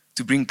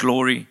to bring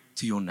glory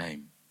to your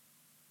name.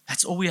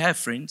 That's all we have,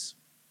 friends.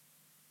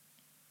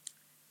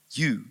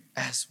 You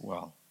as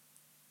well.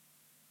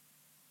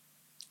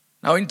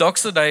 Now in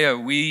Doxa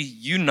Deo,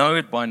 you know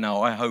it by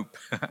now, I hope.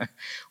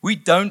 We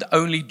don't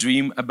only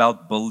dream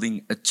about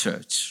building a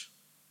church.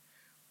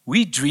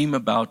 We dream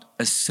about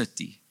a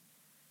city.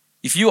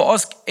 If you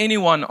ask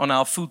anyone on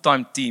our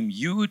full-time team,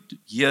 you would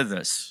hear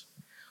this.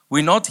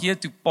 We're not here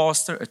to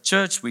pastor a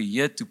church, we're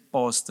here to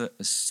pastor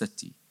a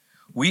city.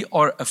 We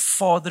are a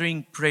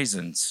fathering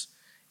presence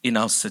in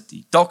our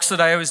city. Doxa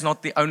Deo is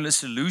not the only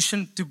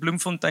solution to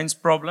Bloemfontein's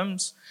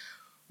problems.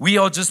 We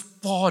are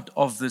just part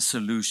of the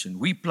solution.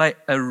 We play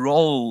a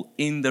role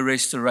in the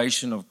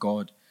restoration of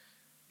God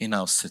in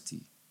our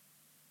city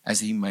as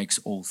He makes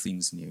all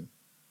things new.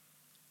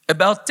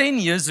 About 10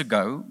 years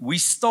ago, we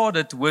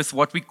started with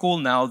what we call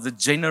now the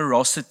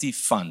Generosity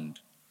Fund.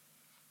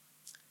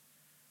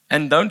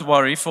 And don't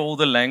worry for all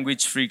the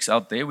language freaks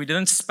out there, we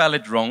didn't spell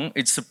it wrong.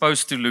 It's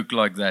supposed to look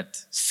like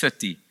that,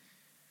 city.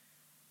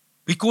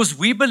 Because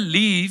we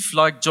believe,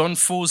 like John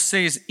 4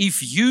 says,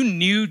 if you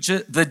knew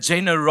the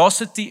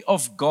generosity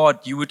of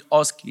God, you would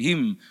ask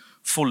Him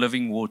for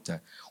living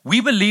water. We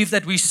believe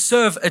that we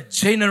serve a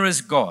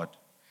generous God.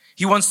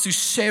 He wants to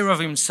share of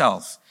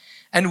Himself.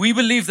 And we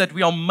believe that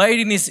we are made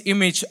in His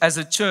image as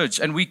a church,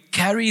 and we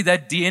carry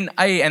that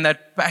DNA and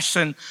that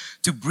passion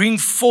to bring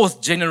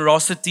forth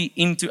generosity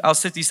into our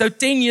city. So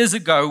 10 years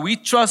ago, we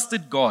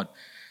trusted God.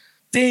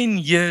 10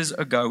 years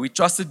ago, we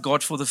trusted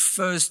God for the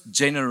first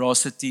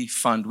generosity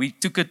fund. We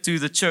took it to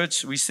the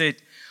church. We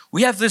said,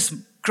 we have this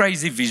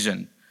crazy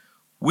vision.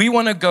 We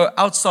want to go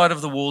outside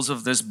of the walls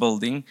of this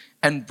building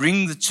and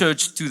bring the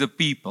church to the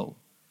people.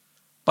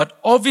 But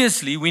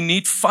obviously, we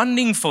need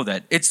funding for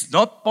that. It's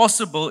not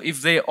possible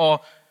if there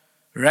are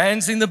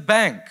rands in the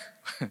bank.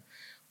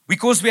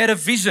 Because we had a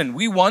vision.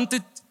 We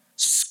wanted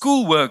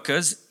school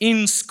workers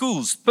in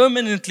schools,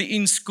 permanently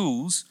in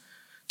schools,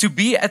 to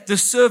be at the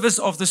service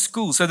of the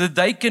school so that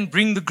they can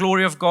bring the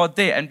glory of God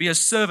there and be a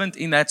servant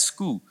in that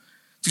school,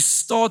 to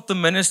start the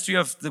ministry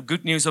of the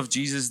good news of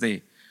Jesus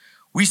there.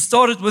 We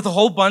started with a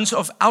whole bunch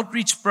of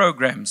outreach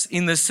programs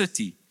in the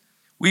city.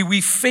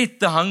 We fed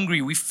the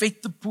hungry, we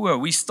fed the poor.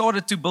 We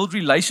started to build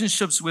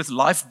relationships with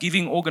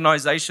life-giving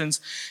organizations,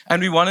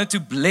 and we wanted to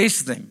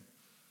bless them.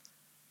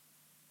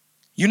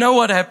 You know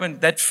what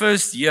happened that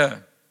first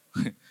year?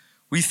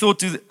 We thought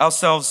to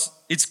ourselves,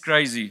 it's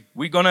crazy.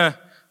 We're going to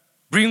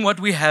bring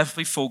what we have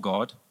before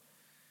God.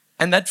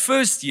 And that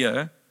first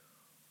year,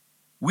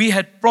 we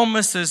had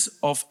promises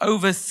of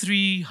over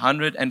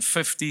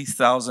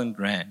 350,000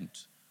 rand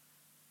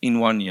in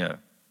 1 year.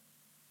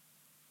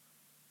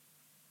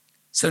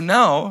 So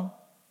now,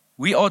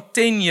 we are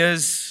 10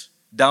 years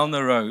down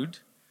the road.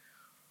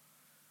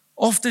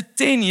 After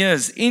 10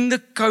 years, in the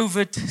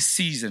COVID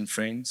season,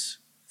 friends,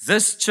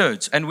 this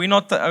church, and we're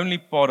not the only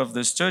part of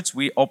this church,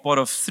 we are part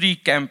of 3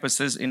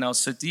 campuses in our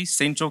city,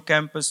 Central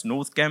Campus,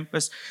 North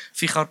Campus,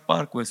 Figart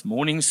Park with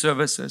morning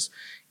services,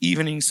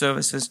 evening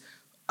services.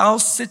 Our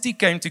city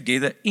came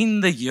together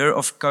in the year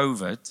of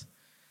COVID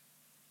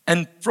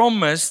and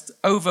promised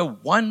over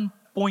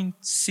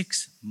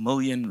 1.6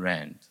 million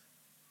rand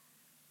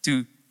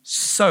to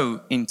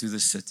sow into the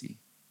city.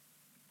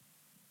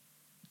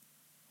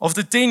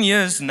 After 10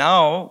 years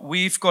now,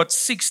 we've got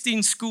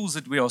 16 schools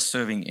that we are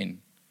serving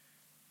in.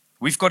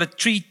 We've got a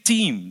 3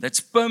 team that's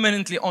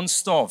permanently on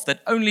staff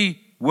that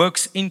only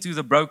works into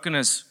the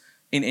brokenness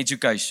in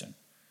education.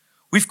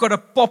 We've got a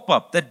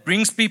pop-up that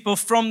brings people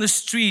from the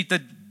street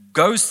that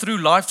goes through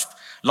life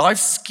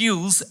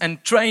skills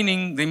and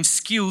training them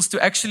skills to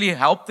actually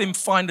help them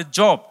find a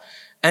job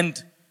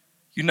and,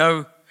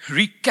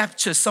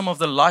 recapture some of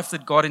the life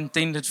that God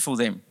intended for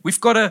them.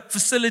 We've got a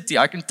facility,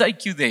 I can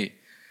take you there,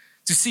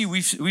 to to see.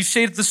 We've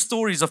shared the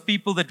stories of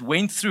people that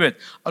went through it.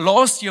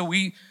 Last year,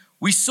 we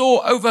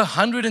saw over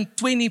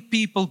 120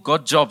 people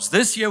got jobs.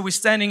 This year, we're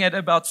standing at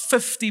about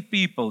 50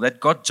 people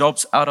that got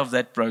jobs out of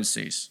that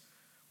process.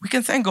 We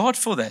can thank God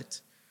for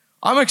that.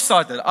 I'm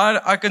excited.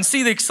 I can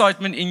see the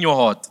excitement in your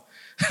heart.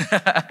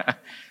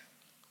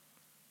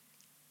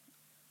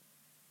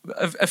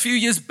 A few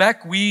years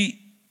back,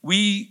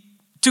 we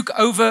took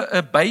over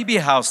a baby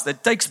house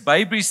that takes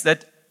babies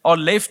that are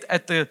left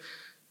at the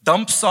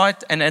dump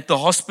site and at the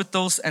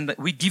hospitals, and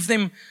we give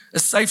them a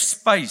safe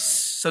space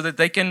so that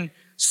they can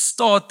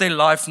start their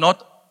life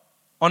not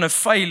on a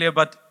failure,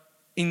 but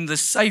in the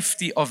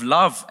safety of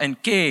love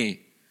and care.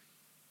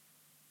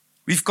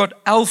 We've got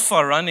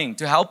Alpha running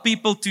to help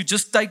people to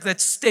just take that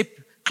step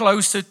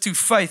closer to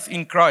faith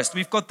in Christ.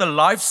 We've got the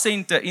Life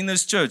Center in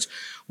this church.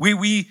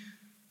 We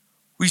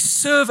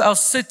serve our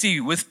city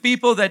with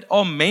people that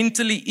are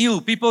mentally ill,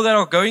 people that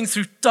are going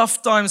through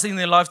tough times in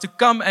their life, to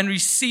come and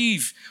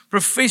receive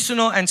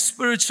professional and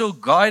spiritual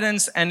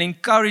guidance and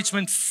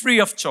encouragement free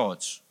of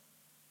charge.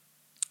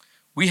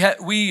 We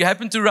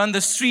happen to run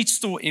the street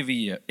store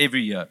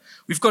every year.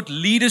 We've got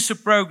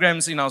leadership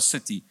programs in our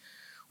city.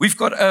 We've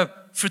got a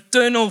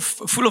fraternal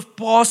full of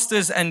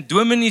pastors and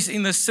dominees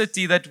in the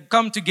city that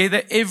come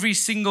together every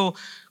single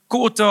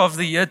quarter of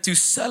the year to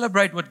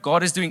celebrate what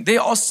God is doing.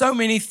 There are so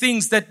many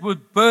things that were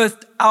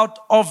birthed out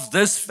of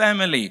this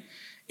family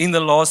in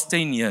the last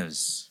 10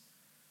 years.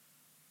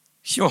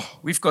 Sure,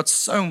 we've got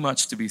so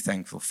much to be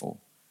thankful for.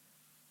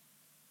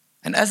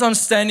 And as I'm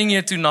standing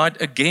here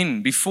tonight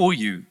again before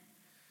you,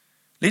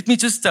 let me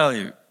just tell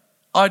you,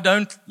 I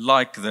don't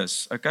like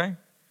this, okay?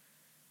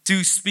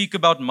 To speak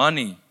about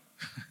money.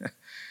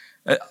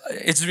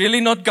 It's really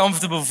not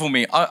comfortable for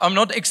me. I'm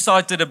not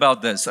excited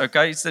about this,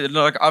 okay? So,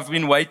 like, I've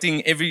been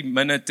waiting every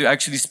minute to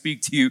actually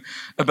speak to you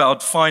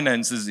about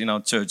finances in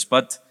our church,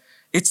 but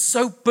it's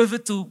so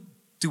pivotal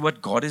to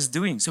what God is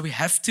doing. So we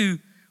have to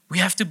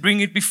bring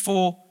it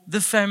before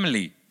the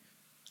family.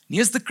 And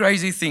here's the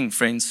crazy thing,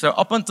 friends. So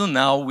up until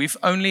now, we've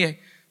only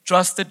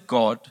trusted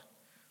God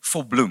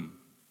for Bloom.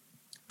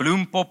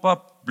 Bloom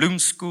pop-up, Bloom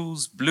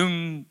schools,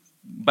 Bloom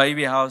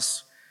baby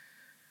house.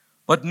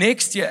 But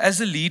next year, as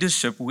a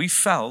leadership, we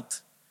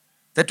felt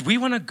that we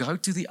want to go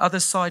to the other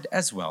side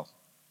as well.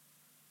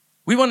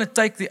 We want to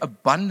take the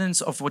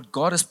abundance of what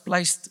God has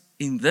placed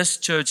in this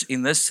church,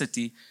 in this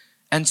city,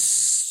 and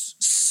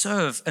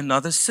serve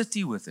another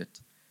city with it.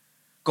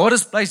 God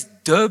has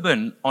placed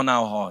Durban on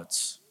our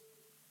hearts.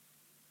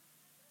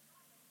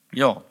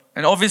 Yeah,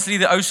 and obviously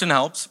the ocean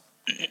helps.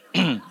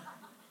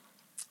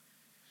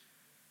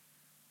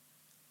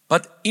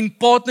 But in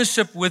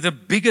partnership with a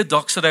bigger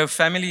Doxa Deo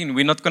family, and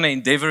we're not going to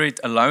endeavor it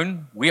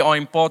alone, we are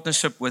in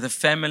partnership with a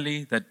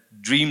family that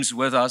dreams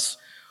with us.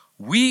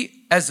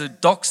 We, as a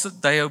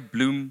Doxa Deo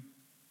Bloem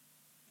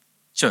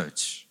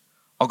church,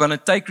 are going to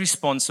take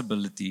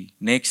responsibility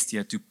next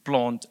year to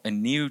plant a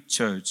new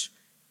church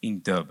in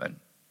Durban.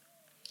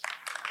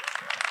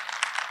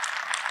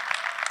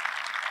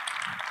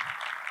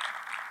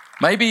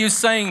 Maybe you're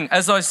saying,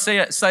 as I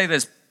say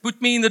this, put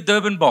me in the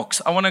Durban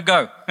box. I want to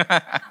go.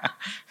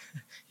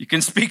 You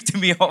can speak to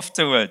me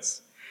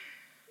afterwards.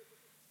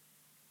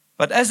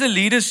 But as a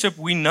leadership,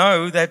 we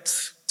know that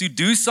to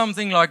do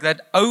something like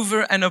that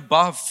over and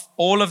above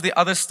all of the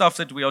other stuff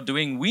that we are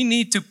doing, we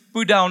need to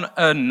put down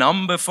a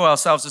number for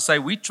ourselves to say,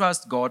 we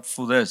trust God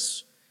for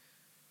this,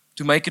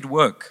 to make it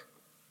work.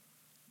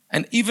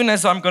 And even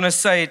as I'm going to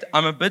say it,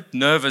 I'm a bit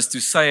nervous to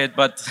say it,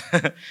 but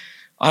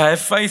I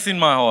have faith in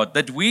my heart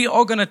that we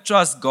are going to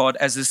trust God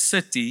as a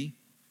city,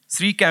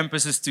 3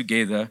 campuses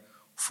together,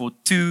 for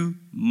 2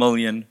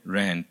 million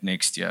rand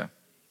next year.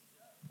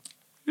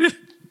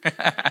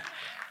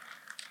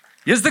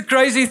 Here's the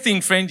crazy thing,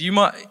 friend.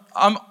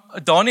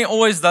 Donnie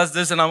always does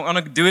this, and I'm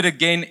going to do it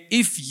again.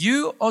 If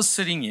you are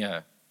sitting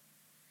here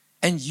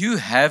and you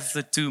have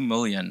the 2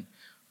 million,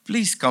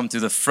 please come to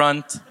the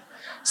front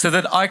so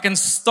that I can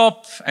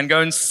stop and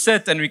go and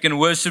sit and we can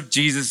worship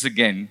Jesus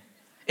again.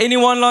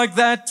 Anyone like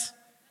that?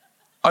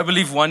 I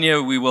believe one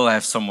year we will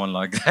have someone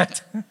like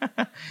that.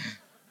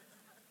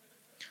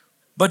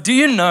 But do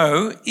you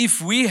know,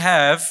 if we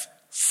have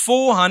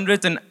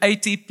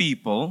 480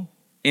 people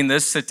in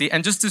this city,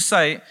 and just to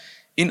say,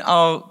 in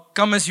our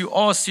Come As You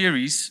Are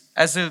series,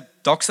 as a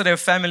Doxa Deo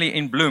family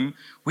in Bloem,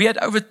 we had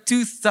over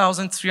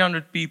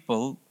 2,300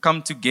 people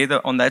come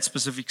together on that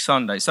specific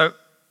Sunday. So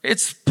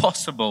it's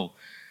possible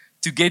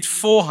to get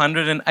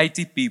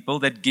 480 people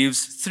that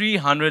gives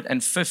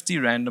 350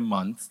 rand a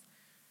month.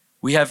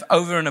 We have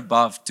over and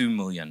above 2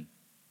 million.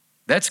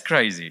 That's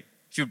crazy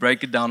if you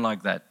break it down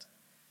like that.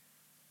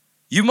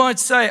 You might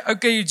say,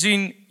 okay,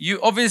 Eugene,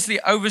 you're obviously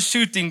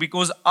overshooting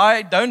because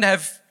I don't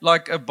have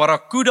like a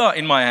barracuda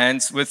in my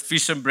hands with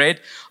fish and bread.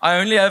 I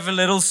only have a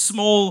little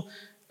small,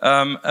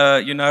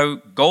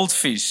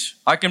 goldfish.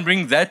 I can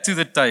bring that to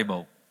the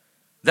table.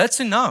 That's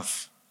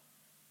enough.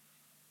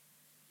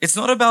 It's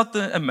not about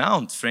the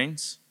amount,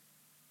 friends.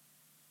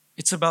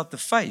 It's about the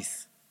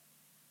faith.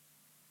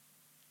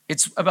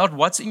 It's about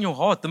what's in your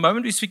heart. The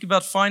moment we speak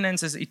about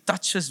finances, it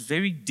touches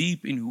very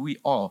deep in who we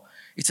are.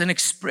 It's an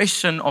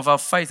expression of our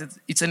faith.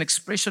 It's an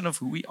expression of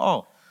who we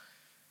are.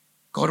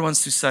 God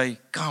wants to say,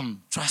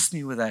 come, trust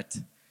me with that,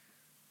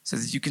 so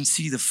that you can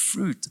see the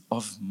fruit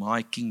of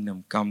my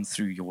kingdom come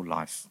through your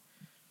life.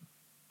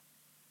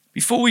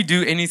 Before we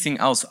do anything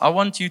else, I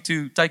want you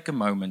to take a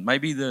moment.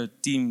 Maybe the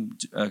team,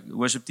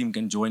 worship team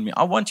can join me.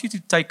 I want you to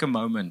take a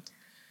moment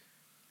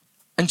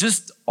and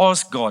just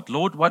ask God,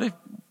 Lord, what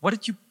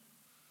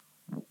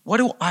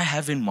do I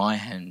have in my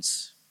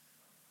hands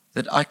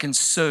that I can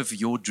serve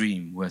your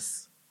dream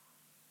with?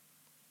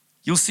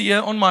 You'll see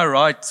here on my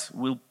right,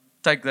 we'll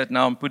take that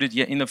now and put it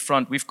here in the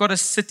front. We've got a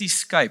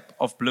cityscape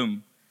of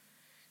Bloem.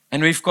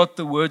 And we've got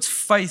the words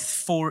faith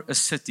for a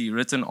city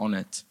written on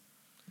it.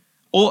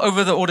 All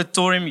over the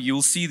auditorium,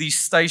 you'll see these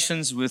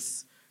stations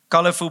with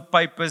colorful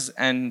papers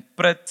and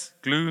Prit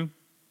glue.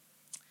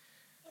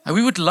 And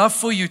we would love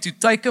for you to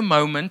take a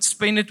moment,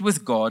 spend it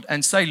with God,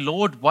 and say,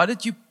 Lord, what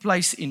did you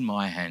place in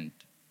my hand?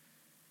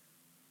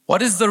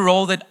 What is the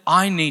role that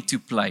I need to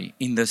play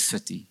in this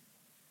city?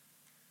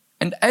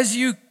 And as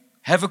you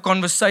have a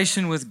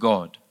conversation with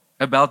God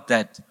about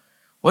that,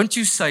 won't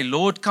you say,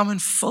 Lord, come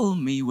and fill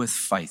me with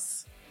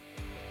faith?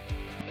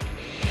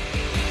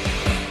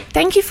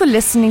 Thank you for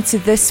listening to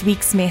this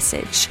week's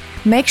message.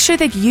 Make sure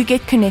that you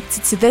get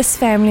connected to this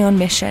family on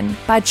mission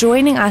by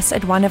joining us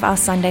at one of our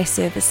Sunday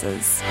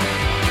services.